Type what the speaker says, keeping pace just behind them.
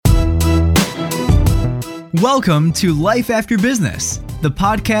Welcome to Life After Business, the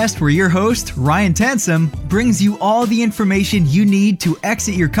podcast where your host, Ryan Tansom, brings you all the information you need to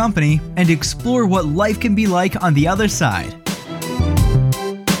exit your company and explore what life can be like on the other side.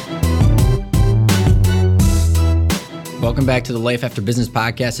 Welcome back to the Life After Business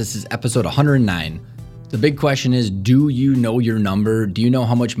podcast. This is episode 109. The big question is, do you know your number? Do you know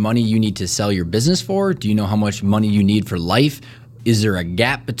how much money you need to sell your business for? Do you know how much money you need for life? Is there a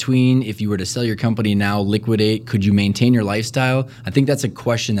gap between if you were to sell your company now, liquidate, could you maintain your lifestyle? I think that's a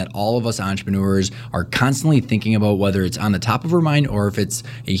question that all of us entrepreneurs are constantly thinking about, whether it's on the top of our mind or if it's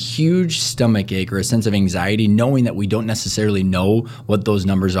a huge stomach ache or a sense of anxiety, knowing that we don't necessarily know what those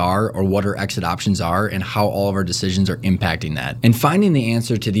numbers are or what our exit options are and how all of our decisions are impacting that. And finding the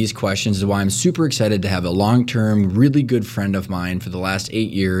answer to these questions is why I'm super excited to have a long-term, really good friend of mine for the last 8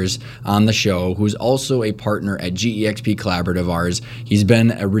 years on the show, who's also a partner at GEXP Collaborative ours. He's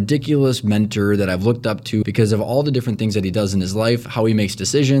been a ridiculous mentor that I've looked up to because of all the different things that he does in his life, how he makes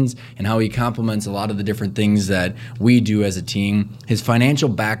decisions, and how he complements a lot of the different things that we do as a team. His financial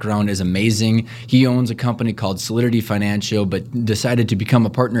background is amazing. He owns a company called Solidity Financial, but decided to become a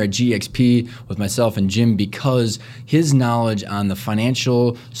partner at GXP with myself and Jim because his knowledge on the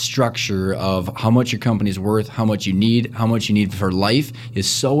financial structure of how much your company's worth, how much you need for life is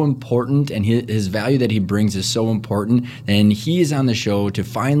so important, and his value that he brings is so important. And he is on the show to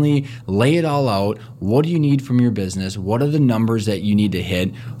finally lay it all out. What do you need from your business? What are the numbers that you need to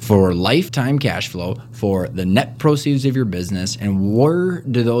hit for lifetime cash flow, for the net proceeds of your business, and where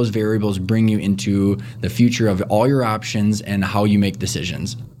do those variables bring you into the future of all your options and how you make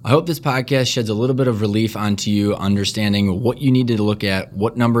decisions? I hope this podcast sheds a little bit of relief onto you, understanding what you need to look at,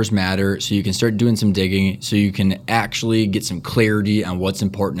 what numbers matter, so you can start doing some digging, so you can actually get some clarity on what's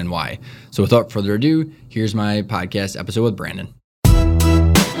important and why. So without further ado, here's my podcast episode with Brandon.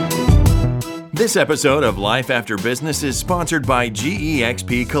 This episode of Life After Business is sponsored by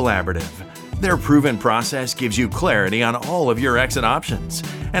GEXP Collaborative. Their proven process gives you clarity on all of your exit options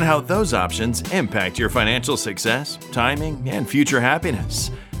and how those options impact your financial success, timing, and future happiness.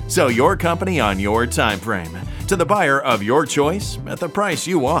 Sell your company on your time frame to the buyer of your choice at the price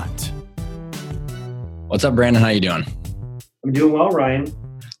you want. What's up, Brandon? How you doing? I'm doing well, Ryan.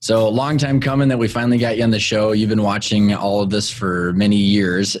 So, long time coming that we finally got you on the show. You've been watching all of this for many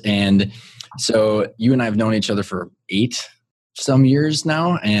years. And so you and I have known each other for 8 some years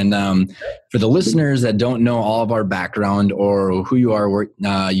now. And for the listeners that don't know all of our background or who you are, what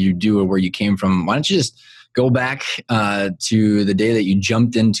you do, or where you came from, why don't you just go back to the day that you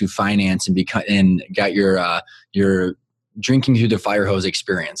jumped into finance and got your drinking through the fire hose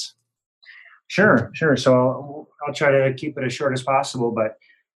experience? Sure. So I'll try to keep it as short as possible. But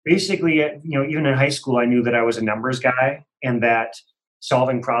basically, even in high school, I knew that I was a numbers guy and that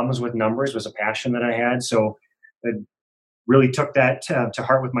solving problems with numbers was a passion that I had. So I really took that to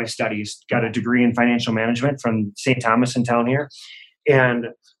heart with my studies. Got a degree in financial management from St. Thomas in town here. And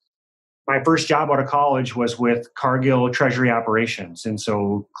my first job out of college was with Cargill Treasury Operations. And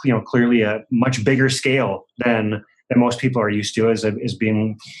so, clearly a much bigger scale than most people are used to as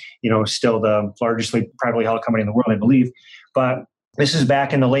being, still the largest privately held company in the world, I believe. But this is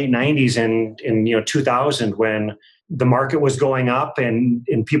back in the late 90s and in 2000 when the market was going up and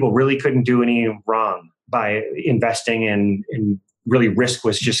people really couldn't do any wrong by investing, and really risk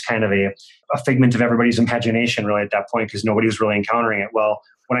was just kind of a figment of everybody's imagination really at that point because nobody was really encountering it. Well,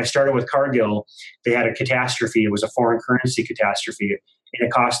 when I started with Cargill, they had a catastrophe. It was a foreign currency catastrophe, and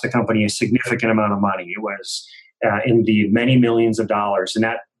it cost the company a significant amount of money. It was in the many millions of dollars, and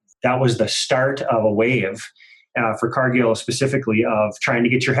that was the start of a wave for Cargill specifically of trying to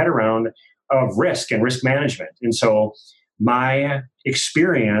get your head around of risk and risk management. And so my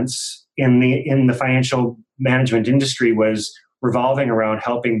experience in the financial management industry was revolving around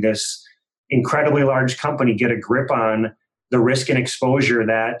helping this incredibly large company get a grip on the risk and exposure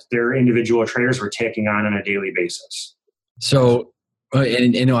that their individual traders were taking on a daily basis. So,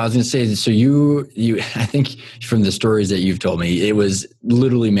 and I was going to say, so you, I think from the stories that you've told me, it was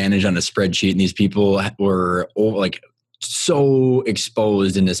literally managed on a spreadsheet, and these people were so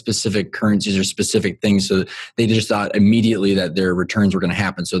exposed into specific currencies or specific things. So they just thought immediately that their returns were going to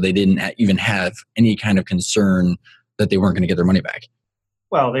happen. So they didn't even have any kind of concern that they weren't going to get their money back.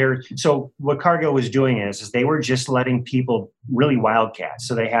 Well, so what Cargill was doing is they were just letting people really wildcats.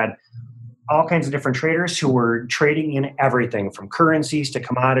 So they had all kinds of different traders who were trading in everything from currencies to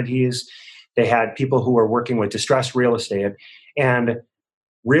commodities. They had people who were working with distressed real estate, and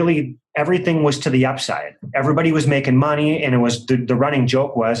really everything was to the upside. Everybody was making money, and it was the running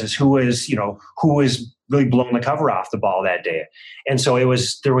joke was who was really blowing the cover off the ball that day. And so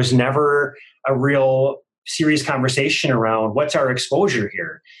there was never a real serious conversation around what's our exposure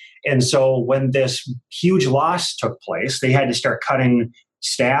here. And so when this huge loss took place, they had to start cutting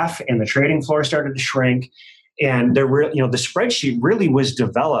staff, and the trading floor started to shrink. And the spreadsheet really was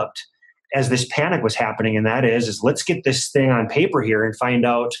developed as this panic was happening, and that is let's get this thing on paper here and find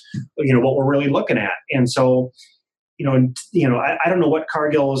out, what we're really looking at. And so, I don't know what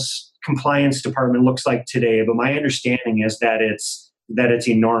Cargill's compliance department looks like today, but my understanding is that it's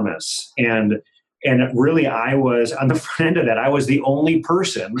enormous. And really, I was on the front end of that. I was the only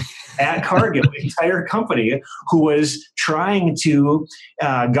person at Cargill, the entire company, who was trying to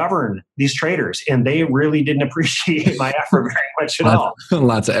govern these traders. And they really didn't appreciate my effort very much at all.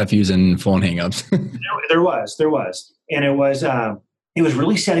 Lots of FUs and phone hangups. There was. And it was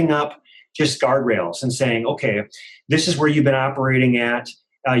really setting up just guardrails and saying, okay, this is where you've been operating at.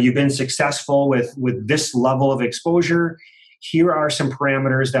 You've been successful with this level of exposure. Here are some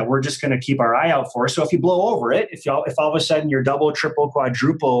parameters that we're just going to keep our eye out for. So if you blow over it, if all of a sudden you're double, triple,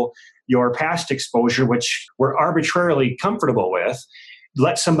 quadruple your past exposure, which we're arbitrarily comfortable with,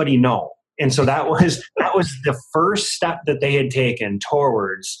 let somebody know. And so that was the first step that they had taken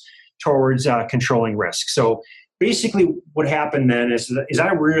towards controlling risk. So basically, what happened then is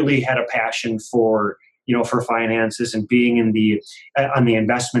I really had a passion for finances and being on the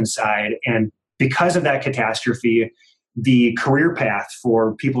investment side, and because of that catastrophe, the career path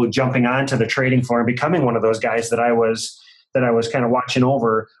for people jumping onto the trading floor and becoming one of those guys that I was kind of watching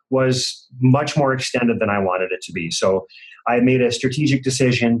over was much more extended than I wanted it to be. So I made a strategic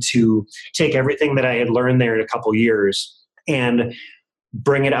decision to take everything that I had learned there in a couple years and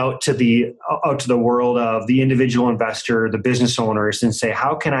bring it out to the world of the individual investor, the business owners, and say,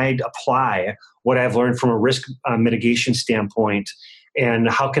 how can I apply what I've learned from a risk mitigation standpoint, and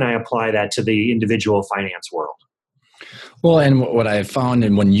how can I apply that to the individual finance world? Well, and what I found,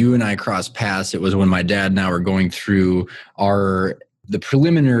 and when you and I crossed paths, it was when my dad and I were going through the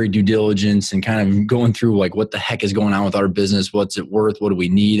preliminary due diligence and kind of going through like what the heck is going on with our business, what's it worth, what do we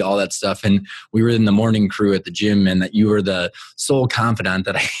need, all that stuff. And we were in the morning crew at the gym, and that you were the sole confidant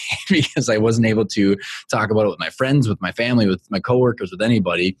that I had because I wasn't able to talk about it with my friends, with my family, with my coworkers, with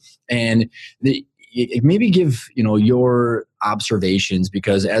anybody. And maybe give your observations,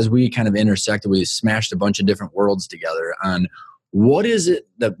 because as we kind of intersected, we smashed a bunch of different worlds together on what is it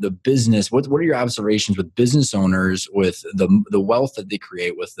that the business, what are your observations with business owners, with the wealth that they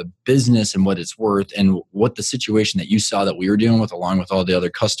create, with the business and what it's worth, and what the situation that you saw that we were dealing with along with all the other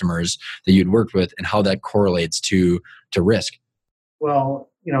customers that you'd worked with, and how that correlates to risk? Well,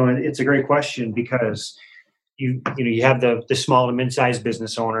 it's a great question, because you have the small to mid-sized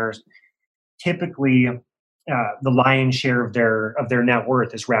business owners. Typically, the lion's share of their net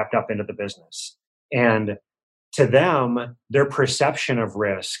worth is wrapped up into the business, and to them, their perception of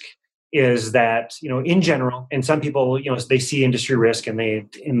risk is that in general, and some people they see industry risk and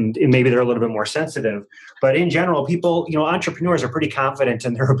maybe they're a little bit more sensitive, but in general, people entrepreneurs are pretty confident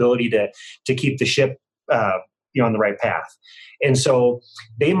in their ability to keep the ship on the right path, and so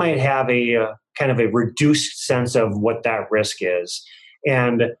they might have a kind of a reduced sense of what that risk is,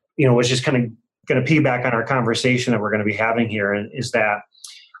 and it's just kind of going to piggyback on our conversation that we're going to be having here, is that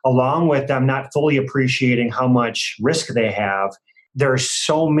along with them not fully appreciating how much risk they have, there are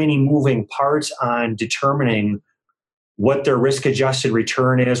so many moving parts on determining what their risk-adjusted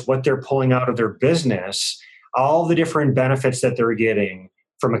return is, what they're pulling out of their business, all the different benefits that they're getting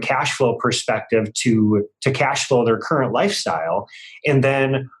from a cash flow perspective to cash flow their current lifestyle, and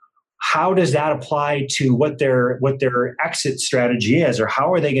then how does that apply to what their exit strategy is, or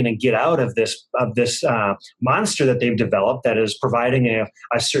how are they going to get out of this monster that they've developed that is providing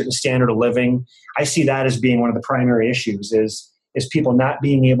a certain standard of living? I see that as being one of the primary issues is people not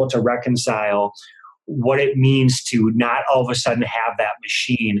being able to reconcile what it means to not all of a sudden have that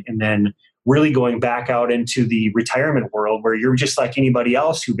machine, and then really going back out into the retirement world where you're just like anybody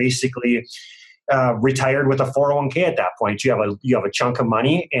else who basically retired with a 401k at that point. You have a chunk of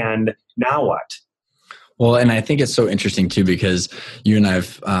money, and now what? Well, and I think it's so interesting too, because you and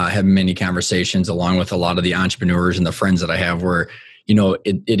I've had many conversations along with a lot of the entrepreneurs and the friends that I have where,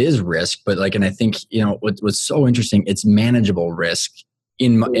 it is risk, but and I think, what's so interesting, it's manageable risk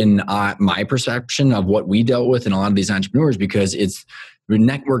in my perception of what we dealt with in a lot of these entrepreneurs, because it's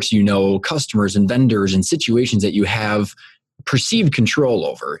networks, customers and vendors and situations that you have perceived control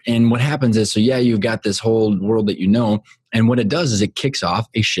over. And what happens is, you've got this whole world that and what it does is it kicks off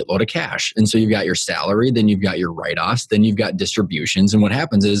a shitload of cash. And so you've got your salary, then you've got your write-offs, then you've got distributions. And what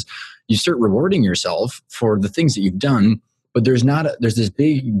happens is you start rewarding yourself for the things that you've done, but there's this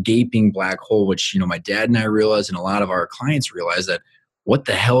big gaping black hole, which, my dad and I realize, and a lot of our clients realize, that what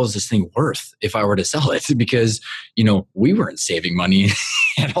the hell is this thing worth if I were to sell it? Because, we weren't saving money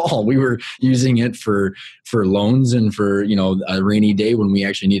at all. We were using it for loans and for, a rainy day when we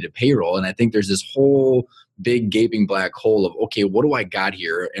actually needed payroll. And I think there's this whole big gaping black hole of, okay, what do I got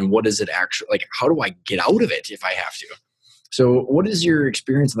here? And what is it actually, like, how do I get out of it if I have to? So what is your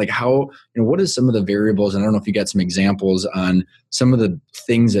experience? Like what is some of the variables? And I don't know if you got some examples on some of the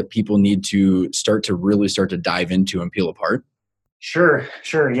things that people need to start to dive into and peel apart. Sure.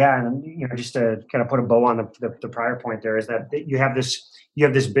 Yeah. And, just to kind of put a bow on the prior point there is that you have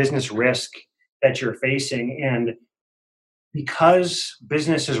this business risk that you're facing. And because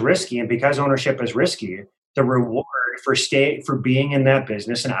business is risky and because ownership is risky, the reward for being in that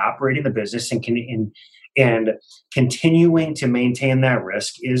business and operating the business and continuing to maintain that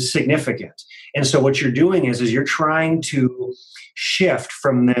risk is significant. And so what you're doing is you're trying to shift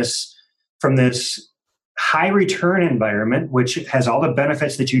from this high return environment, which has all the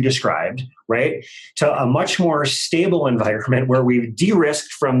benefits that you described, right, to a much more stable environment where we've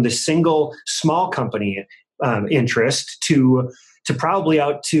de-risked from the single small company interest to probably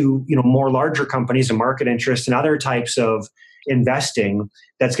out to more larger companies and market interest and other types of investing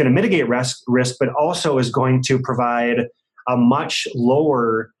that's going to mitigate risk, but also is going to provide a much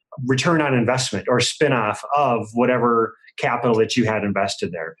lower return on investment or spin-off of whatever capital that you had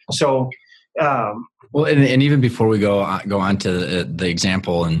invested there. So well, and even before we go on to the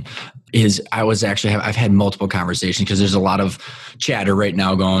example, I've had multiple conversations because there's a lot of chatter right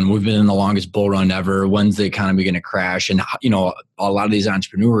now going, we've been in the longest bull run ever. When's the economy going to crash? And, a lot of these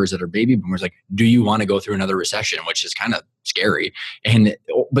entrepreneurs that are baby boomers, like, do you want to go through another recession, which is kind of scary.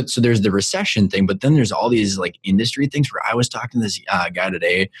 But so there's the recession thing, but then there's all these like industry things where I was talking to this guy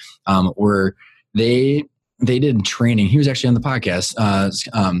today where they did training. He was actually on the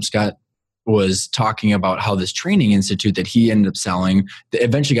podcast, Scott was talking about how this training institute that he ended up selling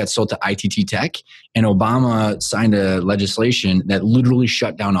eventually got sold to ITT Tech, and Obama signed a legislation that literally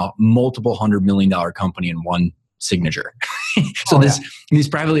shut down a multiple $100 million company in one signature. So this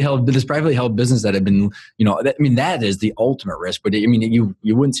privately held business that had been, that is the ultimate risk. But you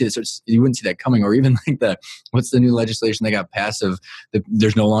wouldn't see this, you wouldn't see that coming, or even like what's the new legislation that got passed of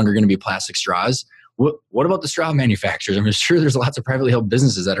there's no longer going to be plastic straws. What about the straw manufacturers? I'm sure there's lots of privately held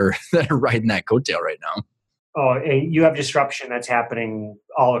businesses that are riding that coattail right now. Oh, and you have disruption that's happening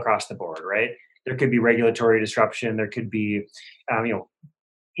all across the board, right? There could be regulatory disruption. There could be,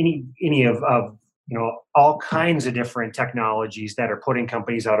 any of all kinds of different technologies that are putting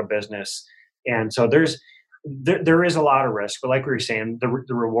companies out of business. And so there is a lot of risk, but like we were saying, the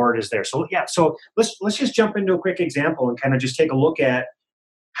reward is there. So yeah, so let's just jump into a quick example and kind of just take a look at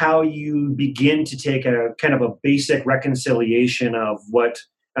how you begin to take a kind of a basic reconciliation of what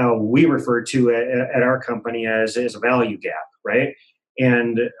we refer to at our company as a value gap, right?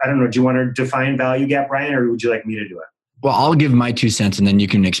 And I don't know, do you want to define value gap, Brian, or would you like me to do it? Well, I'll give my 2 cents and then you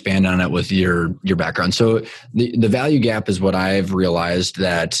can expand on it with your background. So the value gap is what I've realized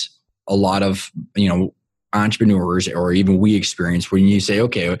that a lot of, entrepreneurs or even we experience when you say,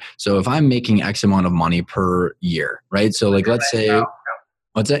 okay, so if I'm making X amount of money per year, right? So like, let's say,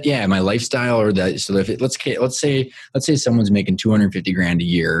 what's that? Yeah, my lifestyle or that. So if let's say someone's making $250,000 a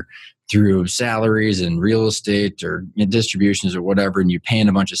year through salaries and real estate or distributions or whatever, and you're paying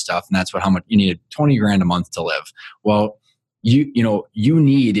a bunch of stuff, and that's how much you need $20,000 a month to live. Well, you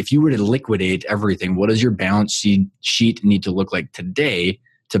need, if you were to liquidate everything, what does your balance sheet need to look like today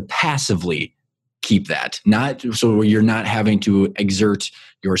to passively keep that? Not so you're not having to exert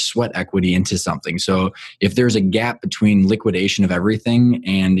your sweat equity into something. So if there's a gap between liquidation of everything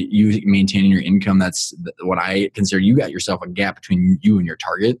and you maintaining your income, that's what I consider you got yourself a gap between you and your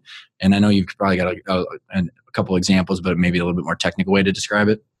target. And I know you've probably got a couple examples, but maybe a little bit more technical way to describe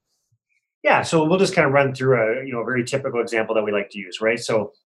it. Yeah, so we'll just kind of run through a very typical example that we like to use, right?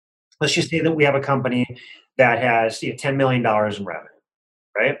 So let's just say that we have a company that has $10 million in revenue,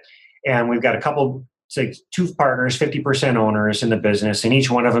 right? And we've got say 2 partners, 50% owners in the business, and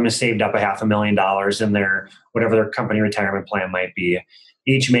each one of them has saved up $500,000 in their whatever their company retirement plan might be,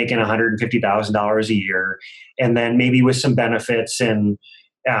 each making $150,000 a year, and then maybe with some benefits and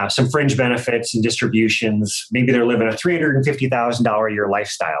some fringe benefits and distributions, maybe they're living a $350,000 a year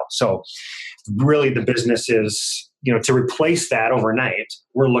lifestyle. So really, the business is to replace that overnight.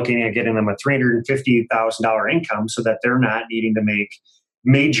 We're looking at getting them a $350,000 income so that they're not needing to make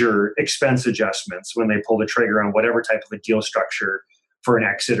major expense adjustments when they pull the trigger on whatever type of a deal structure for an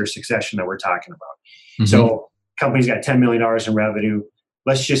exit or succession that we're talking about. Mm-hmm. So company's got $10 million in revenue.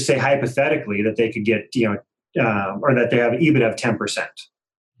 Let's just say hypothetically that they could get, or that they have EBITDA of 10%,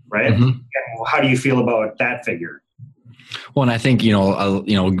 right? Mm-hmm. How do you feel about that figure? Well, and I think,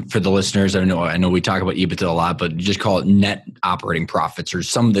 for the listeners, I know we talk about EBITDA a lot, but just call it net operating profits or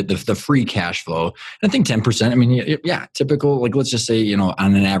some of the free cash flow. And I think 10%, I mean, yeah, typical, like, let's just say, on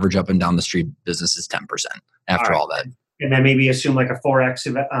an average up and down the street business is 10% after all that. And then maybe assume like a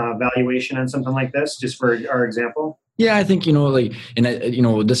 4X valuation on something like this, just for our example. Yeah, I think, we've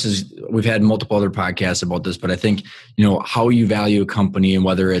had multiple other podcasts about this, but I think, how you value a company and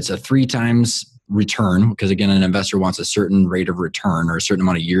whether it's a 3 times return, because again, an investor wants a certain rate of return or a certain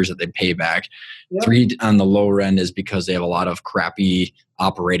amount of years that they pay back. Yep. 3 on the lower end is because they have a lot of crappy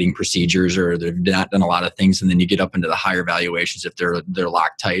operating procedures or they've not done a lot of things. And then you get up into the higher valuations if they're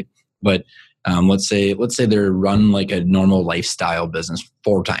locked tight. But let's say they're run like a normal lifestyle business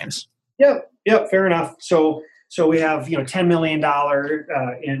 4 times. Yep, fair enough. So we have $10 million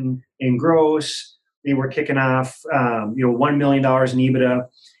in gross. We were kicking off $1 million in EBITDA,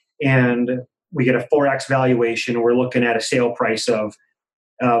 and we get a 4X valuation. We're looking at a sale price of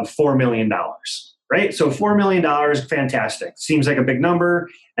 $4 million, right? So $4 million, fantastic. Seems like a big number.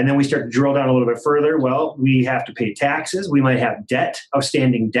 And then we start to drill down a little bit further. Well, we have to pay taxes. We might have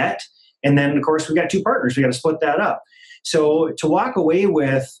outstanding debt. And then, of course, we got 2 partners. We got to split that up. So to walk away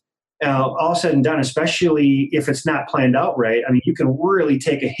with all said and done, especially if it's not planned out right, I mean, you can really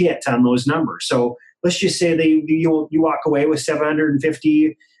take a hit on those numbers. So let's just say you walk away with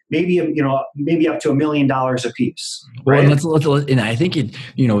 750, maybe up to $1 million a piece. Right? Well, and I think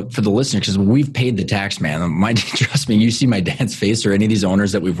for the listeners, because we've paid the tax man. Trust me, you see my dad's face or any of these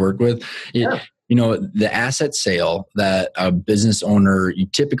owners that we've worked with. The asset sale that a business owner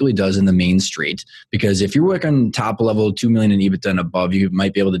typically does in the main street, because if you're working top level, 2 million in EBITDA and above, you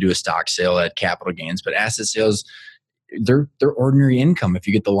might be able to do a stock sale at capital gains. But asset sales, they're ordinary income if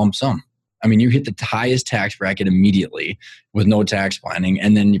you get the lump sum. I mean, you hit the highest tax bracket immediately with no tax planning,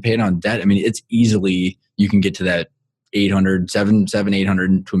 and then you pay it on debt. I mean, it's easily, you can get to that $800 to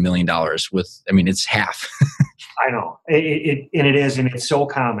 $1 million it's half. I know it is, and it's so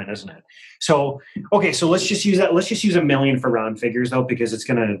common, isn't it? So, okay, so let's just use that. Let's just use $1 million for round figures though, because it's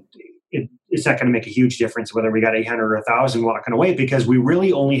not going to make a huge difference whether we got 800 or 1,000 walking away, because we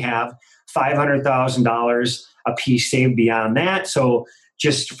really only have $500,000 a piece saved beyond that. So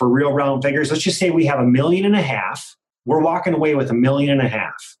just for real round figures, let's just say we have $1.5 million. We're walking away with $1.5 million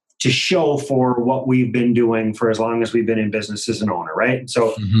to show for what we've been doing for as long as we've been in business as an owner, right?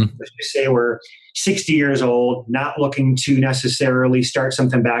 So let's just say we're 60 years old, not looking to necessarily start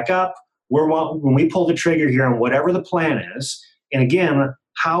something back up. When we pull the trigger here on whatever the plan is, and again,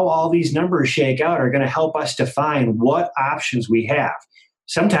 how all these numbers shake out are going to help us define what options we have.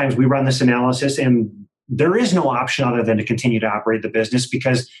 Sometimes we run this analysis and there is no option other than to continue to operate the business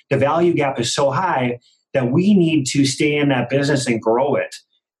because the value gap is so high that we need to stay in that business and grow it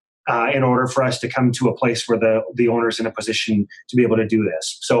in order for us to come to a place where the owner's in a position to be able to do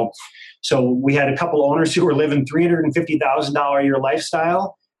this. So we had a couple owners who were living $350,000 a year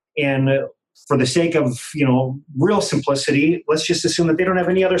lifestyle, and for the sake of real simplicity, let's just assume that they don't have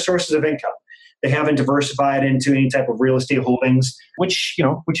any other sources of income. They haven't diversified into any type of real estate holdings, which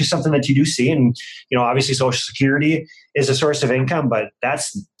is something that you do see. And, obviously Social Security is a source of income, but that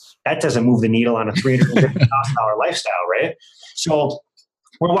doesn't move the needle on a $350,000 lifestyle, right? So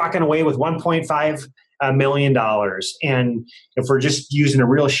we're walking away with $1.5 million. And if we're just using a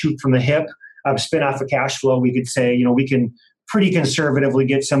real shoot from the hip, spin off of cash flow, we could say, we can pretty conservatively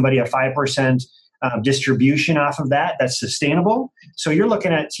get somebody a 5% distribution off of that. That's sustainable. So you're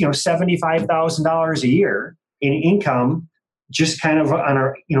looking at $75,000 a year in income, just kind of on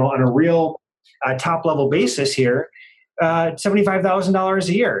a real top level basis here, $75,000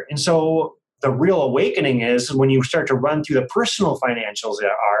 a year. And so the real awakening is when you start to run through the personal financials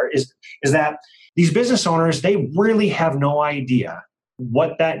is that these business owners, they really have no idea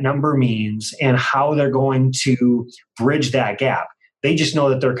what that number means and how they're going to bridge that gap. They just know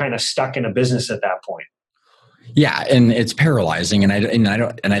that they're kind of stuck in a business at that point. Yeah, and it's paralyzing. And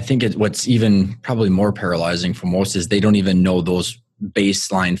I think what's even probably more paralyzing for most is they don't even know those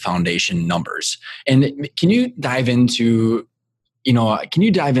baseline foundation numbers. And can you dive into a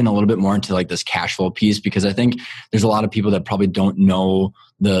little bit more into like this cash flow piece? Because I think there's a lot of people that probably don't know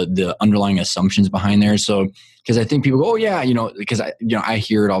the underlying assumptions behind there. So, because I think people go, oh yeah, because I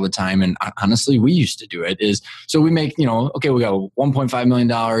hear it all the time. And honestly, we used to do it so we make, okay, we got $1.5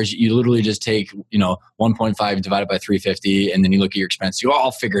 million. You literally just take, 1.5 divided by 350. And then you look at your expense,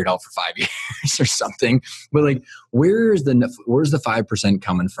 I'll figure it out for 5 years or something. But like, where's the 5%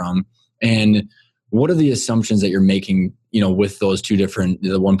 coming from? And what are the assumptions that you're making, with those two different,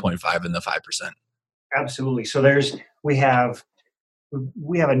 the 1.5 and the 5%? Absolutely. So we have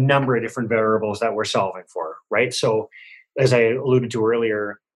a number of different variables that we're solving for, right? So as I alluded to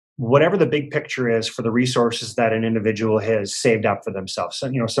earlier, whatever the big picture is for the resources that an individual has saved up for themselves.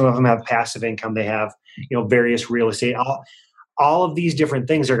 So, some of them have passive income, they have, various real estate. All of these different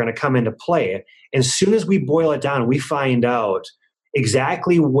things are going to come into play. As soon as we boil it down, we find out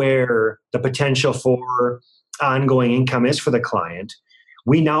exactly where the potential for ongoing income is for the client.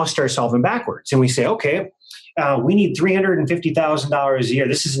 We now start solving backwards, and we say, okay, we need $350,000 a year.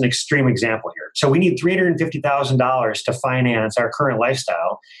 This is an extreme example here. So we need $350,000 to finance our current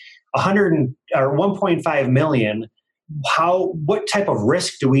lifestyle. 1.5 million. What type of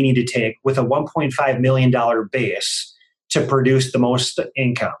risk do we need to take with a $1.5 million base to produce the most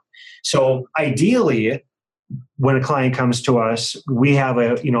income? So ideally, when a client comes to us, we have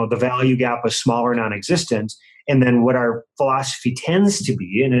the value gap is smaller, non-existent. And then what our philosophy tends to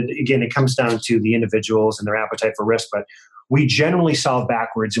be, and it comes down to the individuals and their appetite for risk, but we generally solve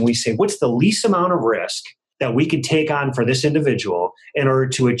backwards and we say, what's the least amount of risk that we could take on for this individual in order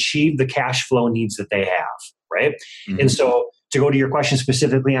to achieve the cash flow needs that they have, right? Mm-hmm. And so to go to your question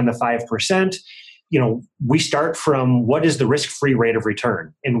specifically on the 5%, we start from what is the risk-free rate of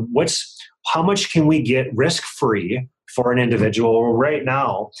return, and how much can we get risk-free for an individual. Right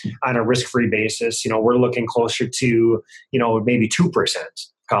now, on a risk-free basis, we're looking closer to, maybe 2%,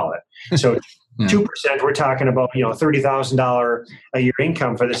 call it. So 2%, we're talking about, $30,000 a year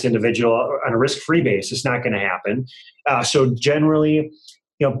income for this individual on a risk-free basis. Not going to happen. So generally,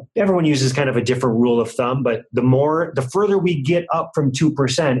 everyone uses kind of a different rule of thumb, but the further we get up from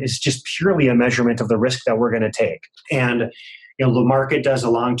 2% is just purely a measurement of the risk that we're going to take. And the market does a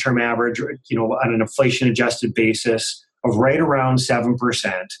long-term average, on an inflation-adjusted basis of right around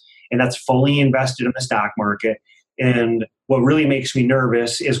 7%, and that's fully invested in the stock market. And what really makes me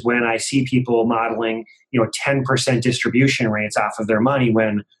nervous is when I see people modeling, 10% distribution rates off of their money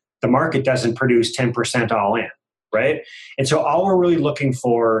when the market doesn't produce 10% all in, right? And so all we're really looking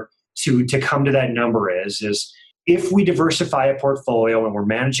for to come to that number is if we diversify a portfolio and we're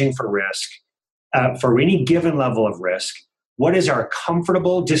managing for risk, for any given level of risk, what is our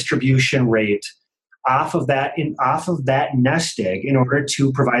comfortable distribution rate off of that nest egg in order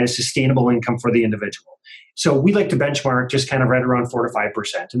to provide a sustainable income for the individual? So we like to benchmark just kind of right around 4 to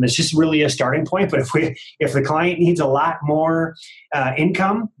 5%, and that's just really a starting point. But if the client needs a lot more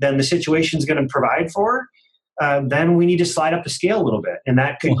income than the situation is going to provide for, then we need to slide up the scale a little bit, and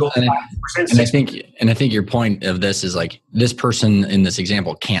that could go 5%. And I think your point of this is like this person in this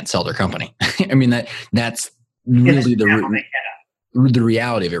example can't sell their company. I mean that's really the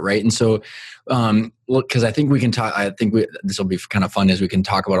reality of it, right? And so, because I think we can talk. I think this will be kind of fun as we can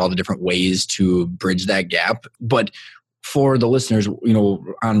talk about all the different ways to bridge that gap. But for the listeners,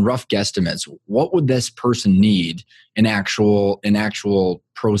 on rough guesstimates, what would this person need in actual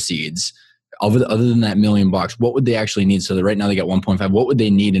proceeds? Other than that $1 million, what would they actually need? So that right now they got 1.5. What would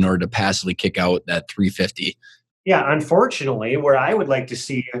they need in order to passively kick out that 350? Yeah, unfortunately, where I would like to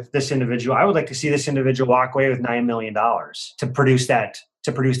see this individual walk away with $9 million to produce that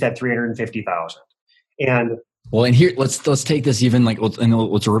 $350,000. And here let's take this even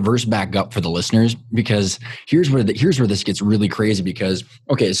let's reverse back up for the listeners, because here's where this gets really crazy. Because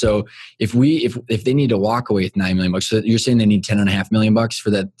okay, so if they need to walk away with $9 million, so you're saying they need $10.5 million for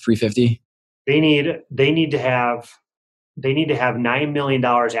that 350. They need to have $9 million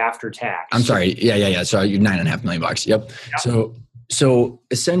after tax. I'm sorry. Yeah. So you're $9.5 million. Yep. So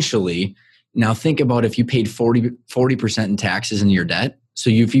essentially, now think about if you paid 40% in taxes into your debt. So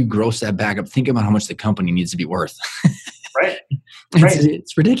if you gross that back up, think about how much the company needs to be worth. Right.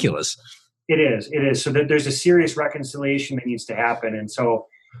 It's ridiculous. It is. So there's a serious reconciliation that needs to happen. And so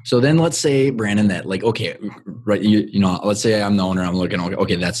then let's say, Brandon, that okay, right, let's say I'm the owner, I'm looking,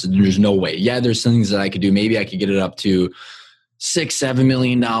 okay, there's no way. Yeah, there's things that I could do. Maybe I could get it up to $6-7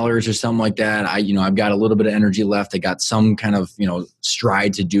 million or something like that. I've got a little bit of energy left. I got some kind of,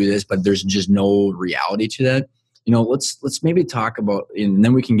 stride to do this, but there's just no reality to that. Let's maybe talk about, and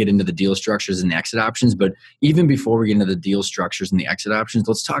then we can get into the deal structures and the exit options. But even before we get into the deal structures and the exit options,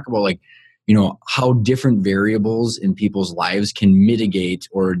 let's talk about how different variables in people's lives can mitigate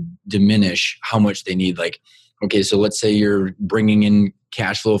or diminish how much they need. Okay, so let's say you're bringing in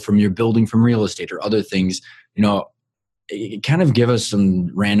cash flow from your building from real estate or other things, kind of give us some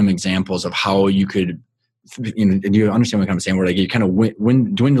random examples of how you could, do you understand what I'm saying? Where you kind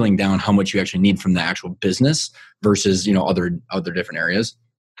of dwindling down how much you actually need from the actual business versus, other different areas.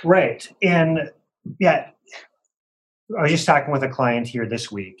 Right. And yeah, I was just talking with a client here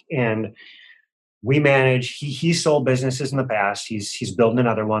this week, and we manage, he sold businesses in the past. He's building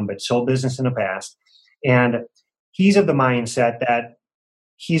another one, but sold business in the past. And he's of the mindset that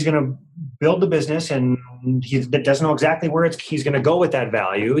he's going to build the business, and he doesn't know exactly where he's going to go with that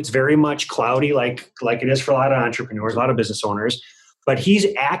value. It's very much cloudy, like it is for a lot of entrepreneurs, a lot of business owners. But he's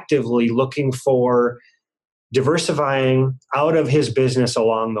actively looking for diversifying out of his business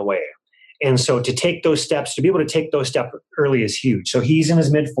along the way. And so to take those steps, to be able to take those steps early is huge. So he's in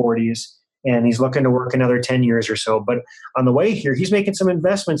his mid-40s and he's looking to work another 10 years or so. But on the way here, he's making some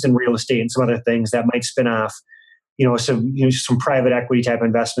investments in real estate and some other things that might spin off, some private equity type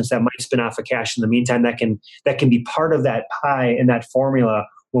investments that might spin off of cash in the meantime that can be part of that pie and that formula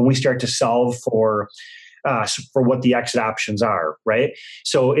when we start to solve for what the exit options are, right?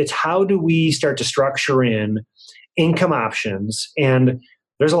 So it's how do we start to structure in income options, and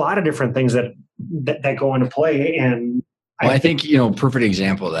there's a lot of different things that go into play. And I think, perfect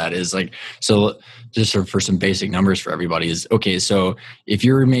example of that is so just for some basic numbers for everybody is, okay, so if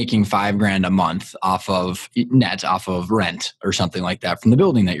you're making $5,000 a month off of rent or something like that from the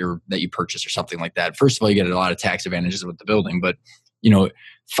building that you purchase or something like that, first of all, you get a lot of tax advantages with the building, but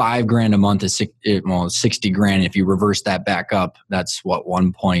 $5,000 a month is $60,000. If you reverse that back up, that's what,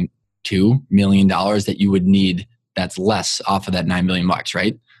 $1.2 million that you would need. That's less off of that $9 million,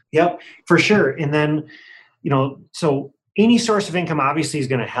 right? Yep, for sure. And then, so any source of income obviously is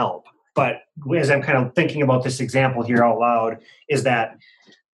going to help. But as I'm kind of thinking about this example here out loud, is that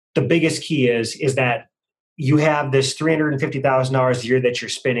the biggest key is that you have this $350,000 a year that you're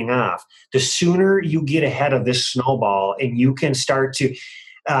spinning off. The sooner you get ahead of this snowball and you can start to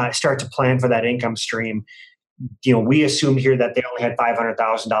plan for that income stream, we assumed here that they only had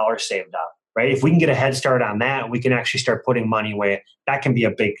 $500,000 saved up. Right? If we can get a head start on that, we can actually start putting money away. That can be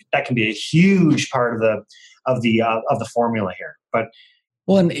a huge part of the formula here. But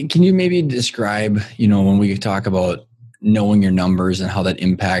and can you maybe describe, when we talk about knowing your numbers and how that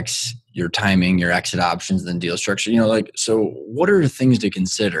impacts your timing, your exit options, and deal structure? So what are the things to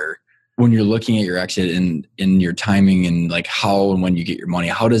consider when you're looking at your exit and in your timing and how and when you get your money?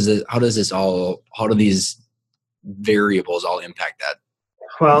 How do these variables all impact that?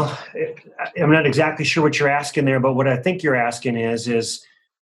 Well, I'm not exactly sure what you're asking there, but what I think you're asking is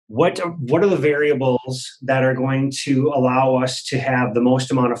what are the variables that are going to allow us to have the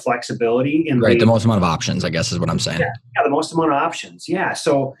most amount of flexibility in the most amount of options, I guess is what I'm saying. Yeah, the most amount of options. Yeah.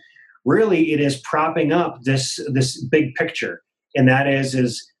 So really it is propping up this big picture, and that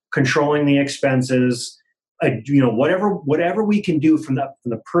is controlling the expenses, whatever we can do from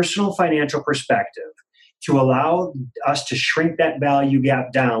the personal financial perspective to allow us to shrink that value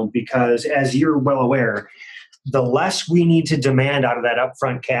gap down, because as you're well aware, the less we need to demand out of that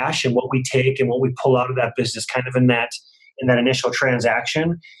upfront cash and what we take and what we pull out of that business kind of in that initial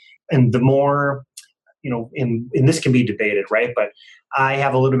transaction, and the more, and this can be debated, right? But I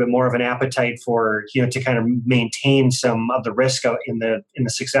have a little bit more of an appetite for, to kind of maintain some of the risk in the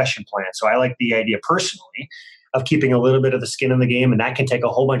succession plan. So I like the idea personally of keeping a little bit of the skin in the game, and that can take a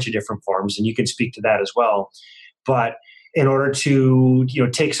whole bunch of different forms, and you can speak to that as well. But in order to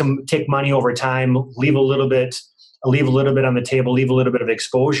take money over time, leave a little bit on the table, leave a little bit of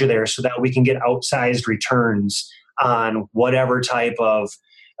exposure there, so that we can get outsized returns on whatever type of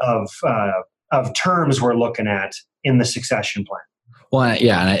terms we're looking at in the succession plan. Well,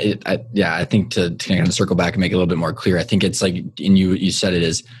 yeah, and I think to kind of circle back and make it a little bit more clear, I think it's and you said it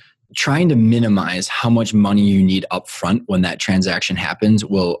is, trying to minimize how much money you need up front when that transaction happens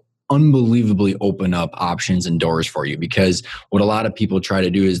will unbelievably open up options and doors for you. Because what a lot of people try to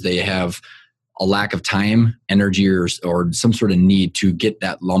do is they have a lack of time, energy, or some sort of need to get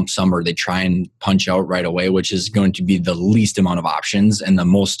that lump sum, or they try and punch out right away, which is going to be the least amount of options and the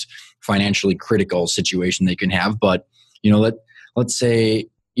most financially critical situation they can have. But, let's say,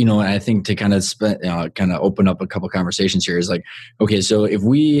 and I think to kind of open up a couple conversations here is okay, so if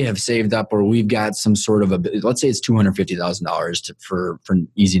we have saved up, or we've got some sort of let's say it's $250,000 for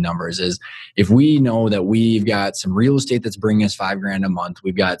easy numbers, is if we know that we've got some real estate that's bringing us $5,000 a month,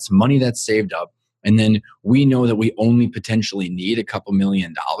 we've got some money that's saved up, and then we know that we only potentially need a couple $1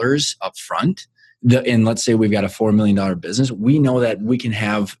 million up front. And let's say we've got a $4 million business, we know that we don't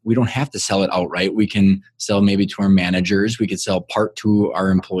have to sell it outright. We can sell maybe to our managers. We could sell part to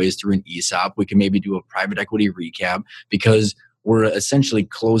our employees through an ESOP. We can maybe do a private equity recap, because we're essentially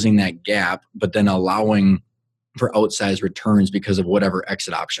closing that gap, but then allowing for outsized returns because of whatever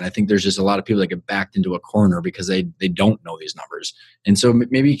exit option. I think there's just a lot of people that get backed into a corner because they don't know these numbers. And so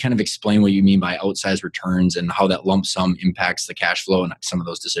maybe kind of explain what you mean by outsized returns and how that lump sum impacts the cash flow and some of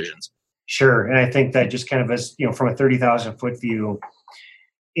those decisions. Sure. And I think that just kind of as, from a 30,000 foot view,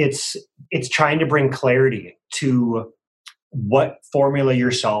 it's trying to bring clarity to what formula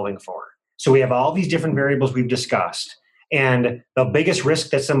you're solving for. So we have all these different variables we've discussed, And the biggest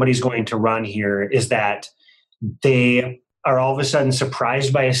risk that somebody's going to run here is that they are all of a sudden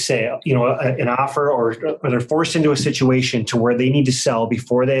surprised by a sale, an offer, or they're forced into a situation to where they need to sell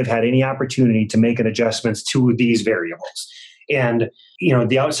before they've had any opportunity to make an adjustments to these variables. And,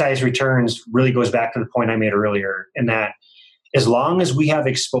 the outsized returns really goes back to the point I made earlier, in that as long as we have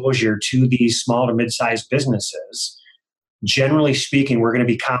exposure to these small to mid-sized businesses, generally speaking, we're going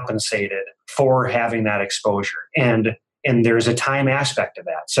to be compensated for having that exposure. And there's a time aspect of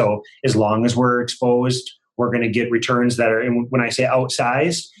that. So as long as we're exposed, we're going to get returns that are, and when I say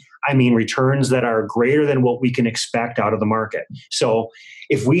outsized, I mean returns that are greater than what we can expect out of the market. So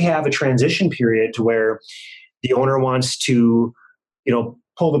if we have a transition period to where the owner wants to,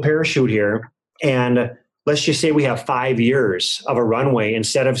 pull the parachute here, and let's just say we have 5 years of a runway,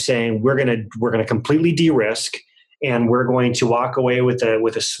 instead of saying we're going to completely de-risk and we're going to walk away with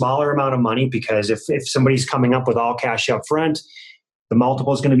a smaller amount of money, because if somebody's coming up with all cash up front, the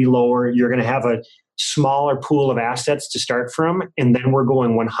multiple is going to be lower. You're going to have a smaller pool of assets to start from, and then we're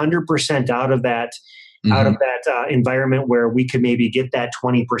going 100% out of that environment where we could maybe get that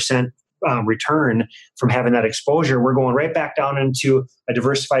 20% return from having that exposure. We're going right back down into a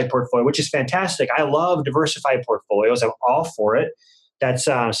diversified portfolio, which is fantastic. I love diversified portfolios. I'm all for it. That's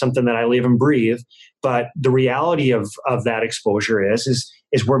something that I live and breathe. But the reality of that exposure is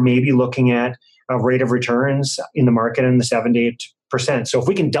we're maybe looking at a rate of returns in the market in the 7 to 8%. So if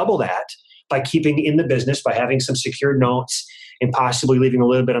we can double that by keeping in the business, by having some secured notes and possibly leaving a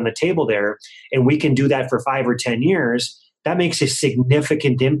little bit on the table there, and we can do that for 5 or 10 years, that makes a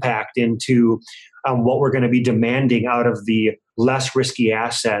significant impact into what we're going to be demanding out of the less risky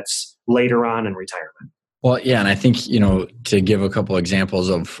assets later on in retirement. Well, yeah. And I think, to give a couple examples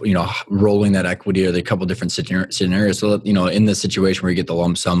of, rolling that equity or the couple different scenarios. So, in this situation where you get the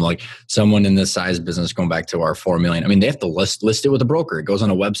lump sum, like someone in this size business, going back to our 4 million, I mean, they have to list it with a broker. It goes on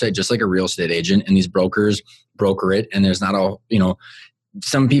a website just like a real estate agent, and these brokers broker it. And there's not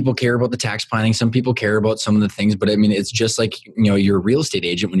some people care about the tax planning. Some people care about some of the things, but I mean, it's just like, you're a real estate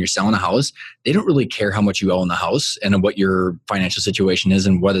agent when you're selling a house. They don't really care how much you own the house and what your financial situation is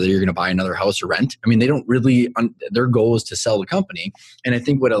and whether you're going to buy another house or rent. I mean, they don't really, their goal is to sell the company. And I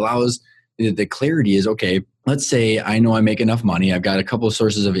think what allows the clarity is, okay, let's say I know I make enough money. I've got a couple of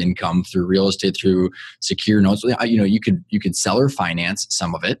sources of income through real estate, through secure notes. You could sell or finance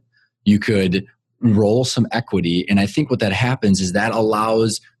some of it. You could roll some equity. And I think what that happens is that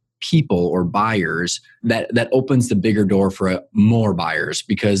allows people or buyers, that opens the bigger door for more buyers,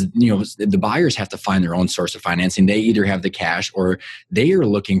 because the buyers have to find their own source of financing. They either have the cash or they are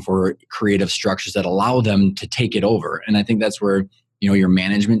looking for creative structures that allow them to take it over. And I think that's where your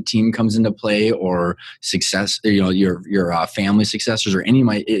management team comes into play, or success, your family successors, or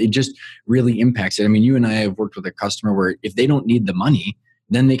it just really impacts it. I mean, you and I have worked with a customer where if they don't need the money,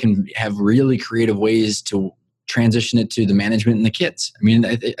 then they can have really creative ways to transition it to the management and the kids. I mean,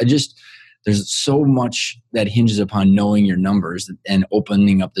 there's so much that hinges upon knowing your numbers and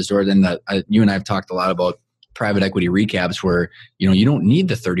opening up this door. Then you and I have talked a lot about private equity recaps where, you don't need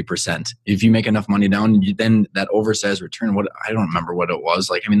the 30%. If you make enough money down, then that oversized return, I don't remember what it was.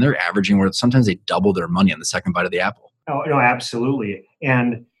 Like, I mean, they're averaging where sometimes they double their money on the second bite of the apple. Oh, no, absolutely.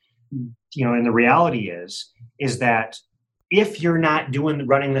 And, and the reality is that if you're not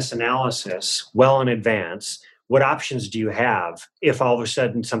running this analysis well in advance, what options do you have if all of a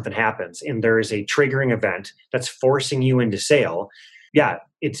sudden something happens and there is a triggering event that's forcing you into sale? Yeah,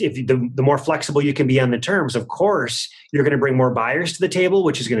 the more flexible you can be on the terms, of course, you're going to bring more buyers to the table,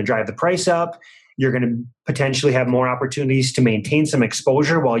 which is going to drive the price up. You're going to potentially have more opportunities to maintain some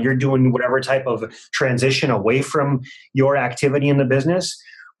exposure while you're doing whatever type of transition away from your activity in the business.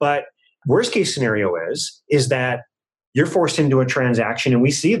 But worst case scenario is that you're forced into a transaction, and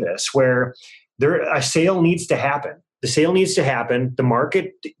we see this where a sale needs to happen. The sale needs to happen. The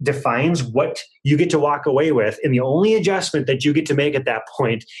market defines what you get to walk away with, and the only adjustment that you get to make at that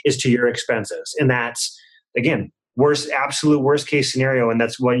point is to your expenses. And that's, again, absolute worst case scenario, and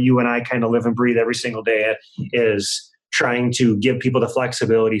that's what you and I kind of live and breathe every single day, is trying to give people the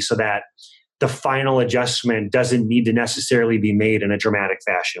flexibility so that the final adjustment doesn't need to necessarily be made in a dramatic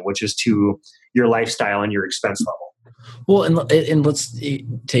fashion, which is to your lifestyle and your expense level. Well, and let's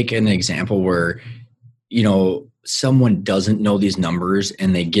take an example where, someone doesn't know these numbers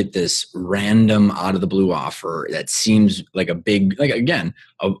and they get this random out of the blue offer that seems like a big,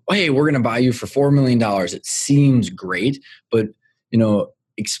 hey, we're going to buy you for $4 million. It seems great, but,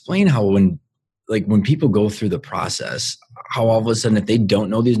 explain how when people go through the process, how all of a sudden, if they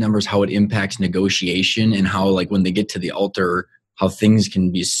don't know these numbers, how it impacts negotiation, and how when they get to the altar, how things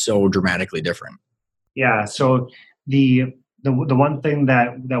can be so dramatically different. Yeah. So the one thing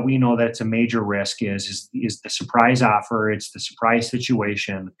that we know that's a major risk is the surprise offer. It's the surprise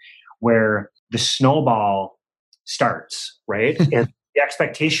situation where the snowball starts, right? And the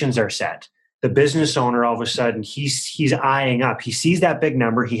expectations are set. The business owner, all of a sudden, he's eyeing up. He sees that big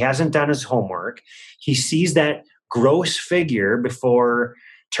number. He hasn't done his homework. He sees that gross figure before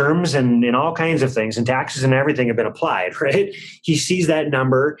terms and all kinds of things and taxes and everything have been applied, right? He sees that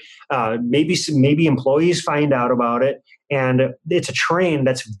number. Maybe employees find out about it. And it's a train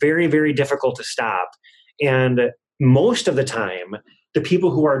that's very, very difficult to stop. And most of the time, the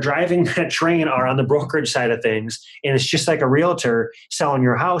people who are driving that train are on the brokerage side of things. And it's just like a realtor selling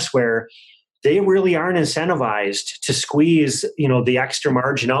your house where they really aren't incentivized to squeeze, the extra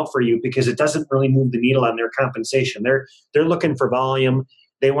margin out for you because it doesn't really move the needle on their compensation. They're looking for volume.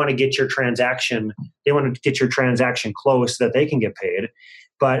 They want to get your transaction. They want to get your transaction closed so that they can get paid.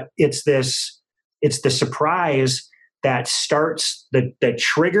 But it's the surprise that starts, that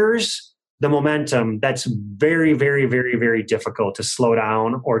triggers the momentum that's very, very, very, very difficult to slow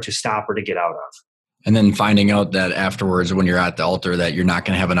down or to stop or to get out of. And then finding out that afterwards, when you're at the altar, that you're not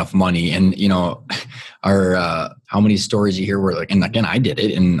going to have enough money. And, how many stories you hear where and again, I did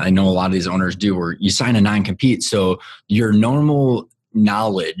it. And I know a lot of these owners do, where you sign a non-compete. So your normal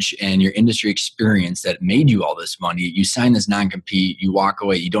knowledge and your industry experience that made you all this money, you sign this non-compete, you walk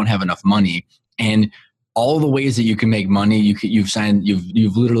away, you don't have enough money. And all the ways that you can make money,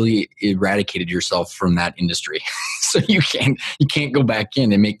 you've literally eradicated yourself from that industry. So you can't go back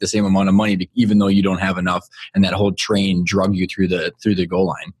in and make the same amount of money, even though you don't have enough. And that whole train drug you through the goal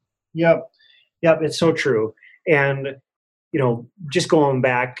line. Yep. It's so true. And, just going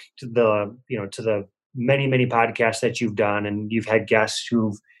back to the many, many podcasts that you've done, and you've had guests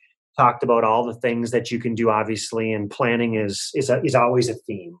who've talked about all the things that you can do, obviously, and planning is always a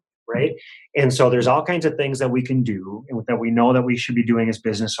theme. Right. And so there's all kinds of things that we can do and that we know that we should be doing as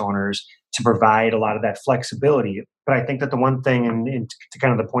business owners to provide a lot of that flexibility. But I think that the one thing, and to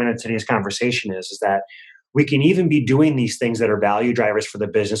kind of the point of today's conversation is that we can even be doing these things that are value drivers for the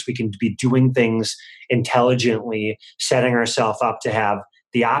business. We can be doing things intelligently, setting ourselves up to have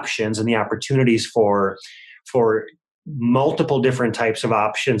the options and the opportunities for multiple different types of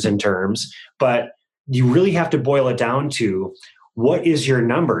options and terms. But you really have to boil it down to, what is your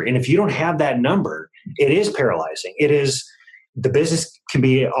number? And if you don't have that number, it is paralyzing. The business can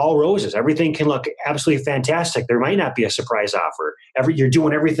be all roses. Everything can look absolutely fantastic. There might not be a surprise offer. You're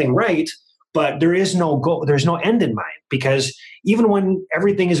doing everything right, but there is no goal. There's no end in mind, because even when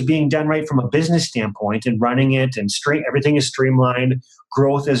everything is being done right from a business standpoint and running it and everything is streamlined,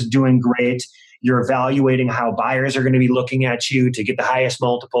 growth is doing great. You're evaluating how buyers are going to be looking at you to get the highest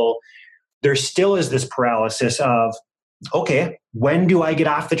multiple. There still is this paralysis of, okay, when do I get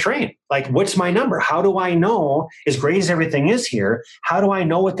off the train? Like, what's my number? How do I know, as great as everything is here, how do I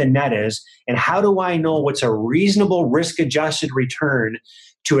know what the net is? And how do I know what's a reasonable risk-adjusted return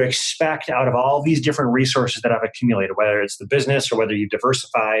to expect out of all these different resources that I've accumulated, whether it's the business or whether you've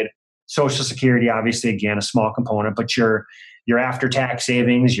diversified? Social Security, obviously, again, a small component, but your after-tax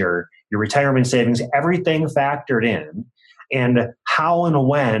savings, your retirement savings, everything factored in, and how and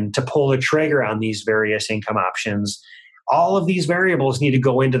when to pull the trigger on these various income options. All of these variables need to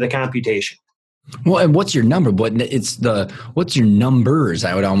go into the computation. Well, and what's your number? What's your numbers,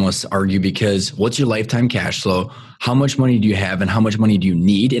 I would almost argue, because what's your lifetime cash flow? How much money do you have and how much money do you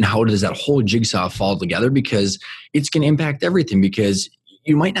need? And how does that whole jigsaw fall together? Because it's going to impact everything, because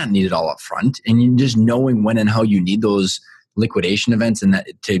you might not need it all up front. And you just knowing when and how you need those liquidation events and that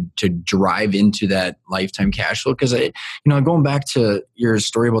to drive into that lifetime cash flow. Because going back to your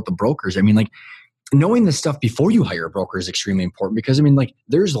story about the brokers, knowing this stuff before you hire a broker is extremely important, because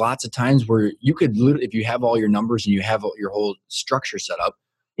there's lots of times where you could literally, if you have all your numbers and you have your whole structure set up,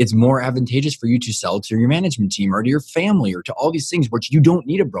 it's more advantageous for you to sell to your management team or to your family or to all these things, which you don't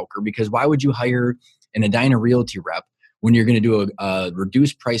need a broker, because why would you hire an Edina Realty rep when you're going to do a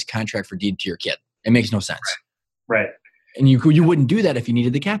reduced price contract for deed to your kid? It makes no sense. Right. And you wouldn't do that if you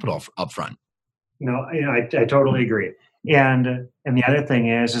needed the capital up front. No, I totally agree. And the other thing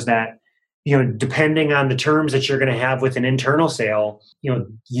is that, depending on the terms that you're going to have with an internal sale,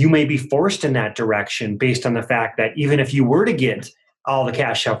 you may be forced in that direction based on the fact that even if you were to get all the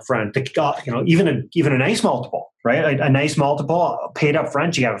cash up front, even a nice multiple, right? A nice multiple paid up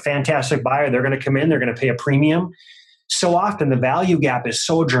front, you have a fantastic buyer. They're going to come in, they're going to pay a premium. So often the value gap is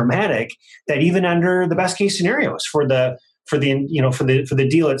so dramatic that even under the best case scenarios for the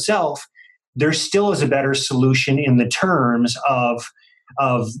deal itself, there still is a better solution in the terms of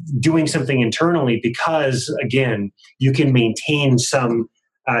doing something internally, because again, you can maintain some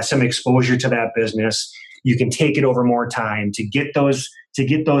exposure to that business. you can take it over more time to get those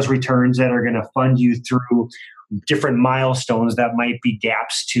returns that are going to fund you through different milestones that might be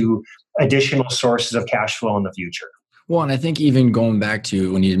gaps to additional sources of cash flow in the future. Well, and I think even going back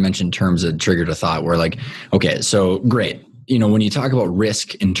to when you mentioned terms that triggered a thought, where like, okay, so great. When you talk about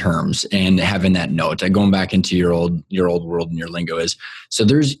risk in terms and having that note, going back into your old world and your lingo is, so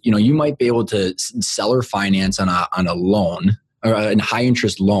there's, you might be able to seller finance on a loan or a high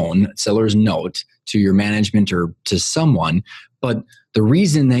interest loan, seller's note to your management or to someone. But the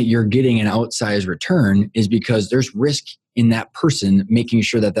reason that you're getting an outsized return is because there's risk in that person making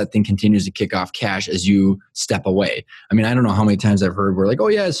sure that thing continues to kick off cash as you step away. I mean, I don't know how many times I've heard we're like, oh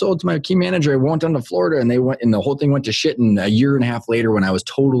yeah, I sold to my key manager. I went down to Florida and the whole thing went to shit. And a year and a half later, when I was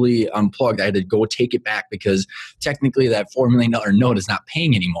totally unplugged, I had to go take it back because technically that $4 million note is not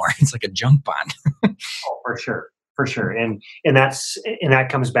paying anymore. It's like a junk bond. Oh, for sure. And that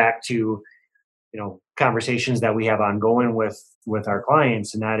comes back to, conversations that we have ongoing with our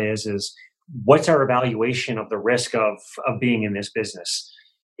clients. And that is what's our evaluation of the risk of being in this business?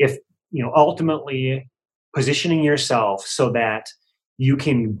 If, ultimately positioning yourself so that you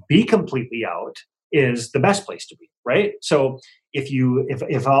can be completely out is the best place to be, right? So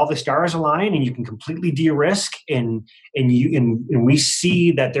if all the stars align and you can completely de-risk and we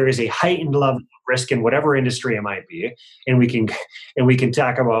see that there is a heightened level of risk in whatever industry it might be, and we can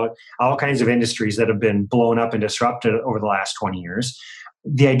talk about all kinds of industries that have been blown up and disrupted over the last 20 years.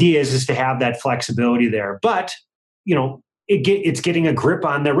 The idea is to have that flexibility there, but it's getting a grip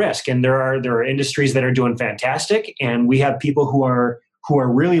on the risk, and there are industries that are doing fantastic, and we have people who are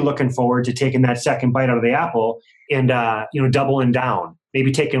really looking forward to taking that second bite out of the apple and doubling down,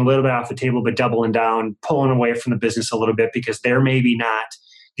 maybe taking a little bit off the table, but doubling down, pulling away from the business a little bit because they're maybe not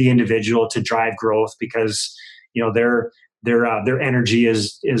the individual to drive growth because their energy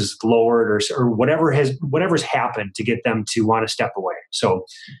is lowered or whatever's happened to get them to want to step away. So,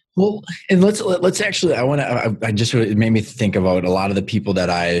 well, and let's actually, it made me think about a lot of the people that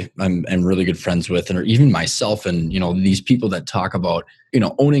I'm really good friends with, and or even myself, and these people that talk about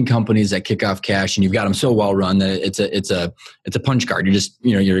owning companies that kick off cash, and you've got them so well run that it's a punch card. You're just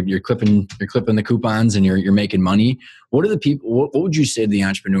you're clipping the coupons and you're making money. What are the people? What would you say to the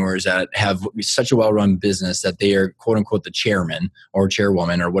entrepreneurs that have such a well run business that they are quote unquote the chairman or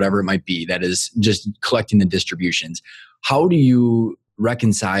chairwoman or whatever it might be that is just collecting the distributions? How do you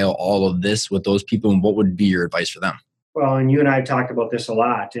reconcile all of this with those people, and what would be your advice for them? Well, and you and I talk about this a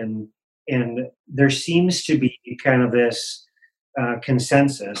lot, and there seems to be kind of this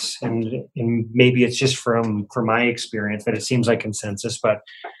consensus, and maybe it's just from my experience that it seems like consensus, but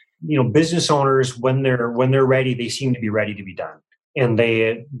business owners, when they're ready, they seem to be ready to be done, and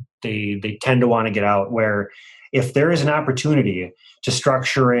they tend to want to get out. Where if there is an opportunity to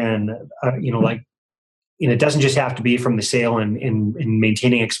structure in, it doesn't just have to be from the sale and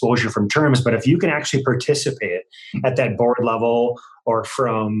maintaining exposure from terms, but if you can actually participate at that board level or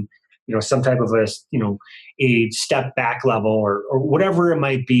from some type of a step back level or whatever it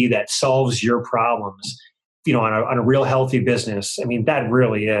might be that solves your problems, on a real healthy business. I mean, that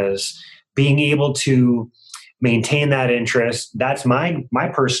really is being able to maintain that interest. That's my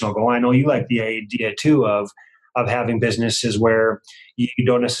personal goal. I know you like the idea too of having businesses where you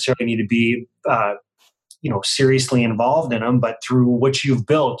don't necessarily need to be seriously involved in them, but through what you've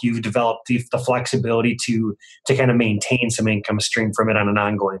built, you've developed the flexibility to kind of maintain some income stream from it on an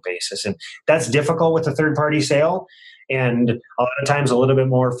ongoing basis. And that's difficult with a third party sale, and a lot of times a little bit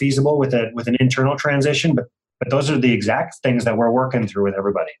more feasible with an internal transition. But those are the exact things that we're working through with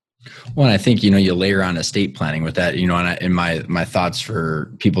everybody. Well, and I think, you layer on estate planning with that, and my thoughts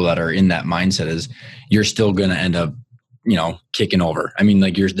for people that are in that mindset is you're still going to end up kicking over. I mean,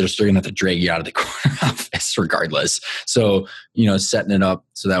 like they're still gonna have to drag you out of the corner office regardless. So, setting it up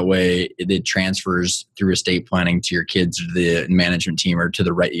so that way it transfers through estate planning to your kids or the management team or to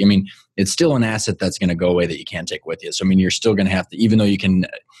the right. I mean, it's still an asset that's going to go away that you can't take with you. So, I mean, you're still going to have to, even though you can,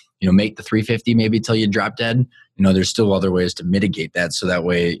 make the 350 maybe till you drop dead, there's still other ways to mitigate that. So that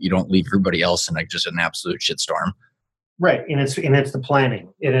way you don't leave everybody else in like just an absolute shitstorm. Right, and it's the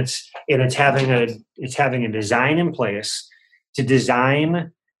planning, and it's having a design in place to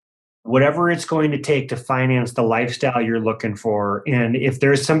design whatever it's going to take to finance the lifestyle you're looking for. And if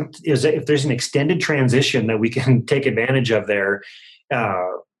there's an extended transition that we can take advantage of there,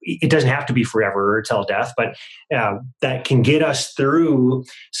 it doesn't have to be forever or till death, but that can get us through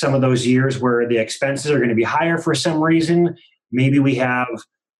some of those years where the expenses are going to be higher for some reason. Maybe we have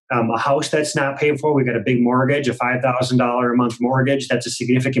a house that's not paid for. We've got a big mortgage, a $5,000 a month mortgage. That's a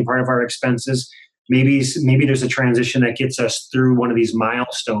significant part of our expenses. Maybe there's a transition that gets us through one of these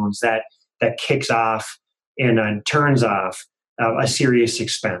milestones that kicks off and turns off a serious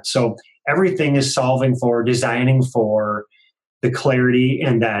expense. So everything is solving for, designing for the clarity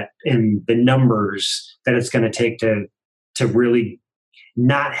and the numbers that it's going to take to really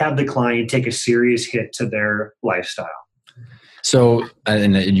not have the client take a serious hit to their lifestyle. So,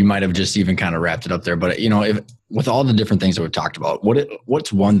 and you might have just even kind of wrapped it up there, but with all the different things that we've talked about,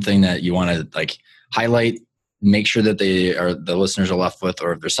 what's one thing that you want to like highlight, make sure that the listeners are left with,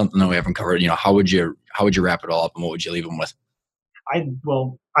 or if there's something that we haven't covered, how would you wrap it all up and what would you leave them with?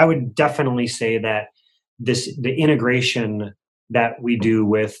 I would definitely say that the integration that we do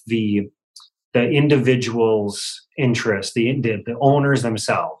with the individual's interest, the owners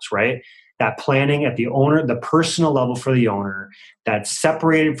themselves, right? That planning at the personal level for the owner, that's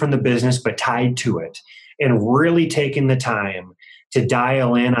separated from the business but tied to it, and really taking the time to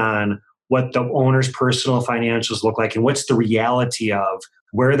dial in on what the owner's personal financials look like and what's the reality of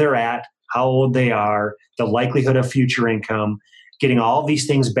where they're at, how old they are, the likelihood of future income, getting all these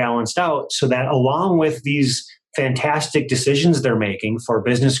things balanced out so that along with these fantastic decisions they're making for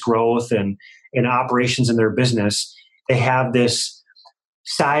business growth and operations in their business, they have this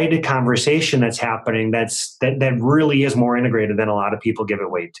side conversation that's happening that really is more integrated than a lot of people give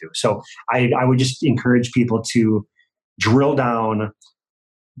it weight to. So I would just encourage people to drill down,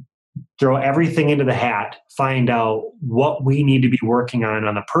 throw everything into the hat, find out what we need to be working on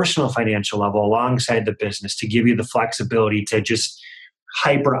the personal financial level alongside the business to give you the flexibility to just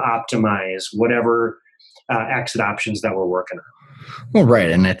hyper optimize whatever exit options that we're working on. Well,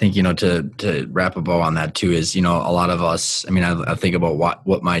 right. And I think, to wrap a bow on that too is, a lot of us, I think about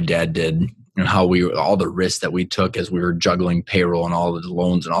what my dad did and how all the risks that we took as we were juggling payroll and all the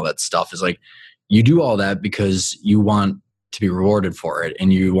loans and all that stuff is like, you do all that because you want to be rewarded for it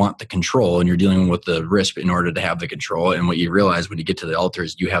and you want the control and you're dealing with the risk in order to have the control. And what you realize when you get to the altar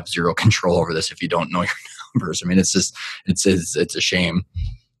is you have zero control over this if you don't know your numbers. It's just, it's a shame.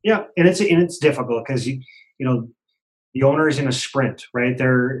 Yeah. And it's difficult because the owner is in a sprint, right?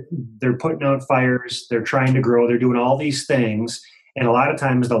 They're putting out fires. They're trying to grow. They're doing all these things. And a lot of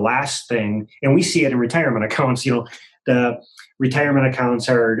times the last thing, and we see it in retirement accounts, the retirement accounts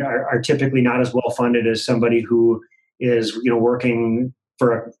are typically not as well funded as somebody who is, working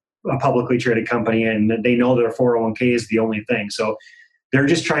for a publicly traded company and they know their 401k is the only thing. So they're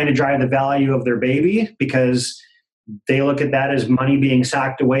just trying to drive the value of their baby because they look at that as money being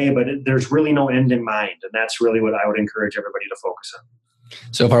socked away, but there's really no end in mind. And that's really what I would encourage everybody to focus on.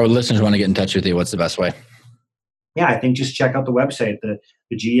 So if our listeners want to get in touch with you, what's the best way? Yeah, I think just check out the website, the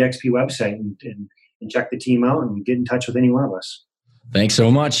GEXP website, and check the team out and get in touch with any one of us. Thanks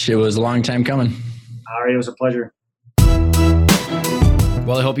so much. It was a long time coming. All right, it was a pleasure.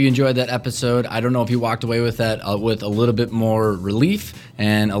 Well, I hope you enjoyed that episode. I don't know if you walked away with that with a little bit more relief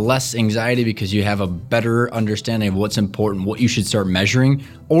and a less anxiety because you have a better understanding of what's important, what you should start measuring,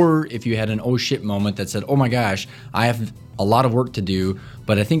 or if you had an oh shit moment that said, oh my gosh, I have a lot of work to do.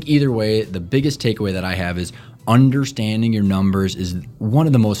 But I think either way, the biggest takeaway that I have is understanding your numbers is one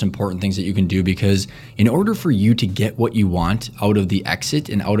of the most important things that you can do, because in order for you to get what you want out of the exit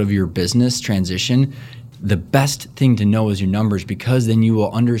and out of your business transition, the best thing to know is your numbers, because then you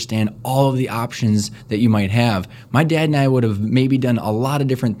will understand all of the options that you might have. My dad and I would have maybe done a lot of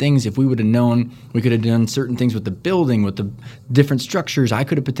different things if we would have known. We could have done certain things with the building, with the different structures. I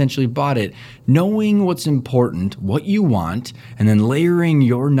could have potentially bought it. Knowing what's important, what you want, and then layering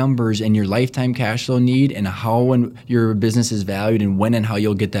your numbers and your lifetime cash flow need and how your business is valued and when and how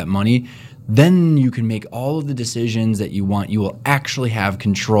you'll get that money, then you can make all of the decisions that you want. You will actually have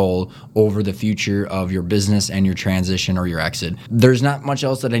control over the future of your business and your transition or your exit. There's not much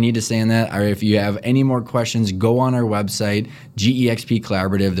else that I need to say on that. Or if you have any more questions, go on our website, GEXP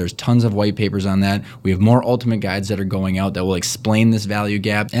Collaborative. There's tons of white papers on that. We have more ultimate guides that are going out that will explain this value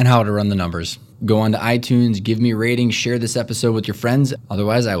gap and how to run the numbers. Go on to iTunes, give me a rating, share this episode with your friends.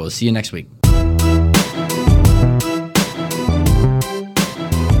 Otherwise, I will see you next week.